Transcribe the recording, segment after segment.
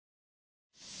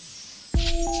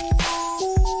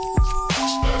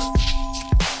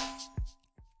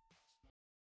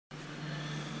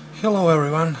Hello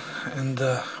everyone, and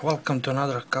welcome to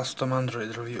another custom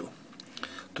Android review.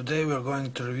 Today we are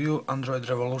going to review Android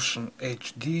Revolution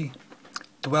HD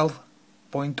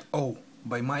 12.0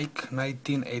 by Mike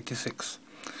 1986,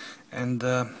 and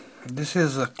this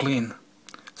is a clean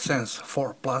Sense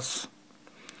 4 Plus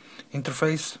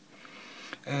interface,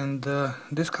 and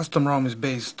this custom ROM is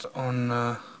based on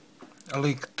a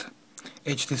leaked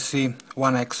HTC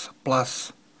One X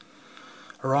Plus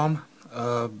ROM.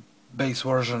 Base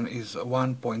version is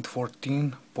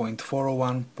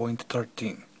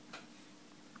 1.14.401.13,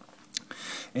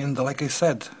 and like I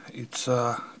said, it's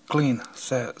a clean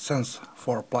Sense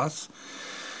 4 Plus,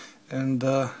 and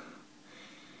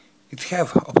it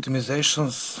have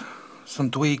optimizations,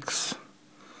 some tweaks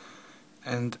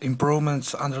and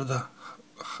improvements under the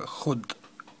hood.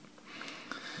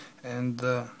 And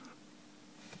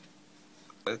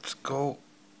let's go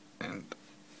and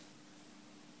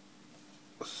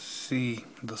see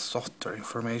the software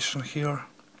information here.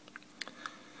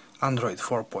 Android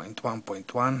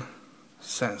 4.1.1,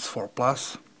 Sense 4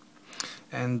 Plus,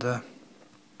 and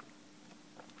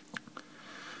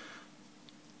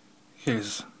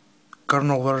here's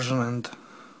kernel version and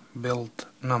build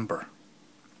number.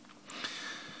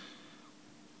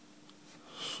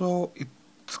 So it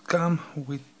comes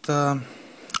with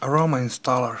Aroma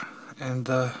installer, and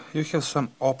you have some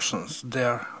options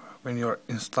there when you're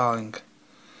installing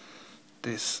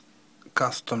this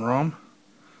custom ROM.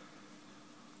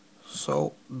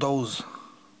 So those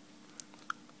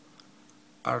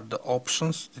are the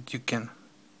options that you can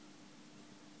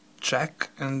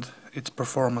check, and its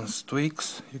performance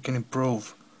tweaks. You can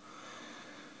improve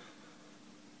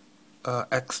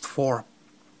X4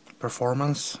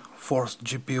 performance, force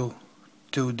GPU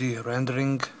 2D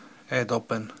rendering, add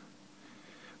open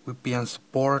VPN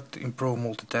support, improve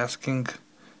multitasking,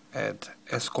 add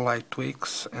SQLite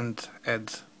tweaks, and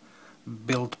add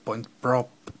build point prop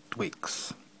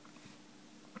tweaks.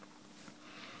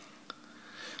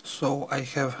 So I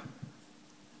have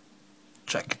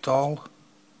checked it all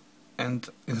and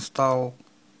install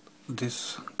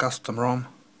this custom ROM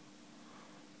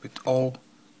with all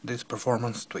these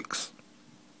performance tweaks.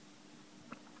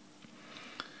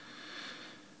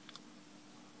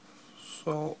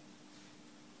 So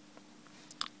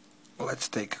let's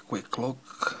take a quick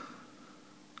look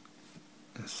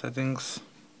in settings.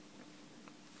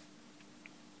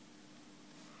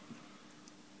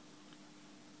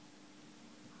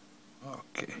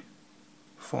 Okay,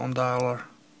 phone dialer.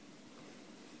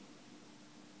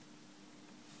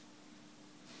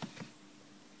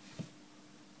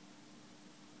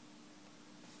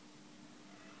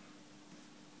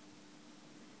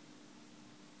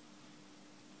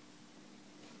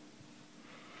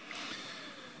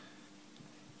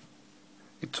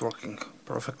 It's working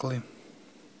perfectly.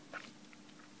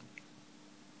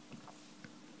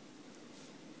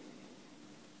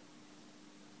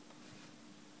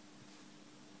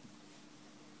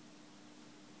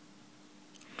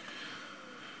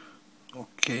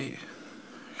 Okay,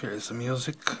 here is the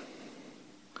music,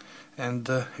 and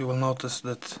you will notice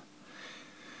that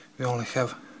we only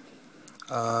have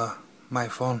my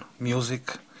phone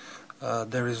music.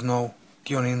 There is no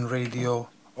tune-in radio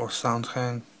or sound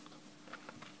hang.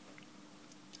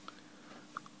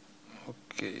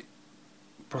 Okay,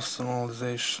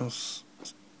 personalizations,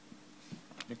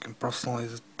 you can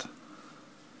personalize it.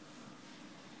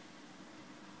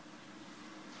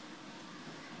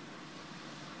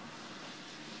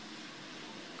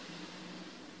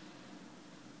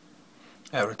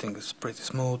 Everything is pretty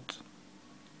smooth.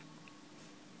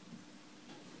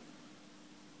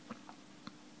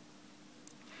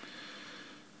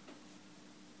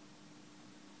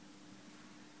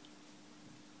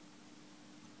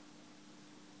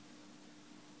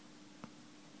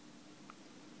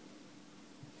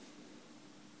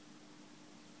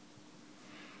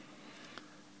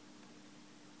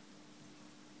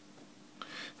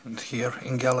 And here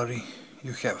in gallery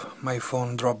you have my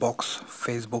phone, Dropbox,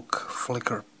 Facebook,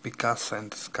 Flickr, Picasa and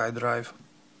SkyDrive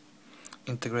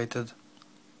integrated.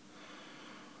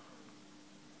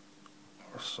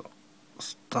 Also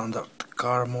standard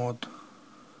car mode.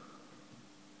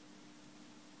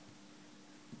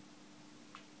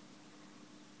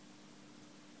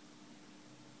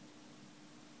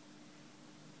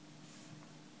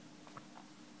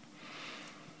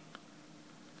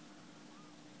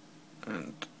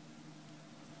 And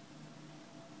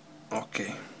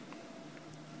okay.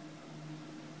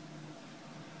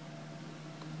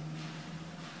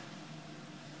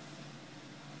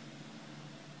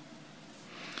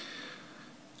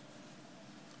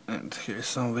 And here is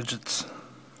some widgets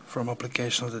from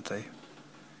applications that I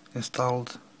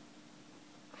installed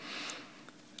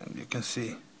can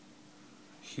see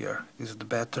here is the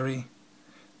battery.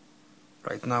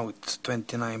 Right now it's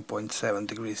 29.7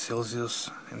 degrees Celsius,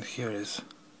 and here is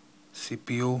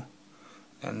CPU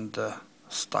and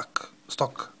stock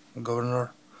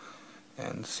governor,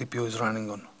 and CPU is running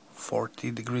on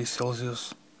 40 degrees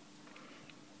Celsius.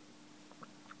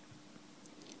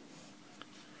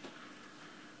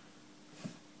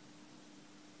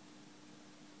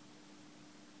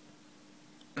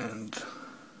 And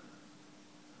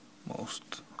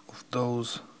most of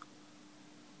those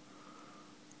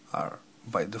are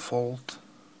by default.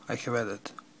 I have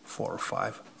added 4 or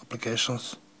 5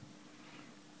 applications.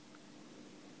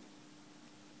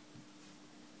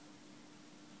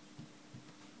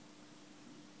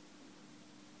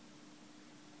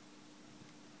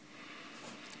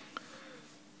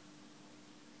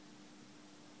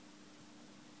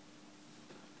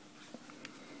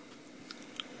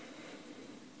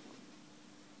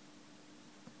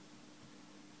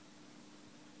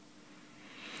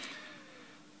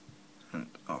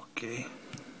 Okay,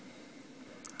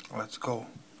 let's go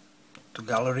to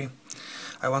gallery.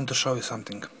 I want to show you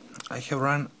something. I have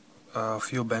run a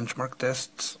few benchmark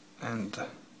tests, and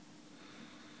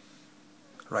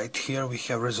right here we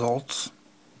have results.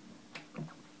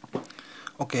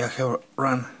 Okay, I have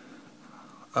run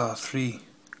 3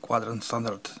 quadrant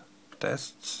standard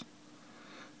tests,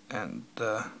 and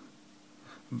the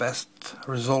best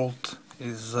result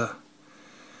is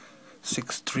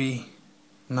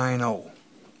 6390.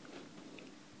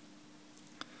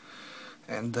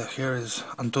 And here is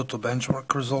Antutu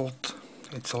benchmark result.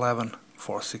 It's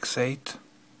 11468,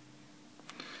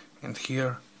 and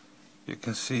here you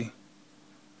can see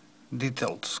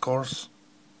detailed scores.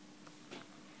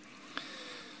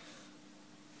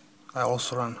 I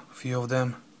also run a few of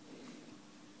them,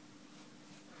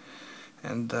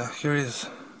 and here is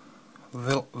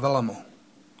Velamo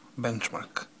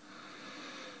benchmark,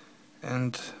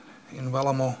 and in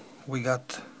Velamo we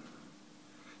got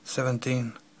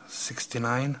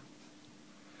 1769,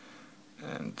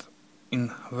 and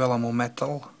in Velamo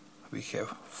Metal we have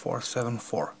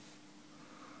 474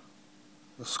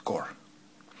 the score,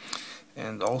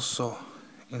 and also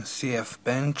in CF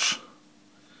Bench,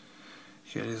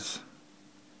 here is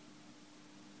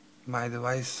my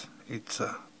device, it's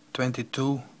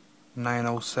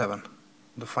 22907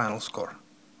 the final score.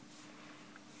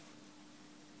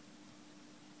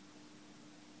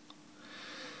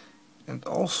 And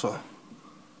also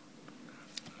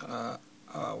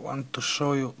I want to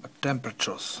show you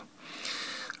temperatures.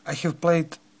 I have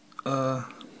played a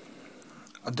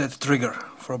dead trigger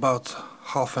for about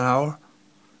half an hour,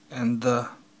 and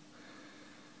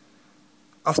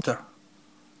after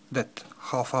that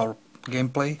half-hour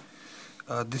gameplay,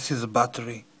 this is a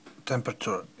battery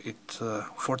temperature. It's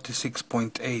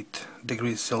 46.8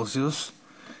 degrees Celsius,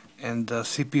 and the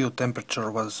CPU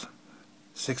temperature was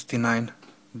 69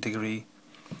 degrees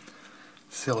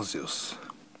Celsius.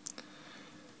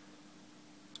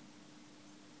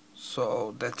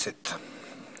 So that's it.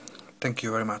 Thank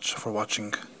you very much for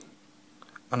watching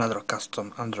another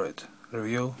custom Android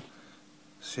review.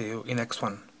 See you in next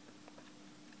one.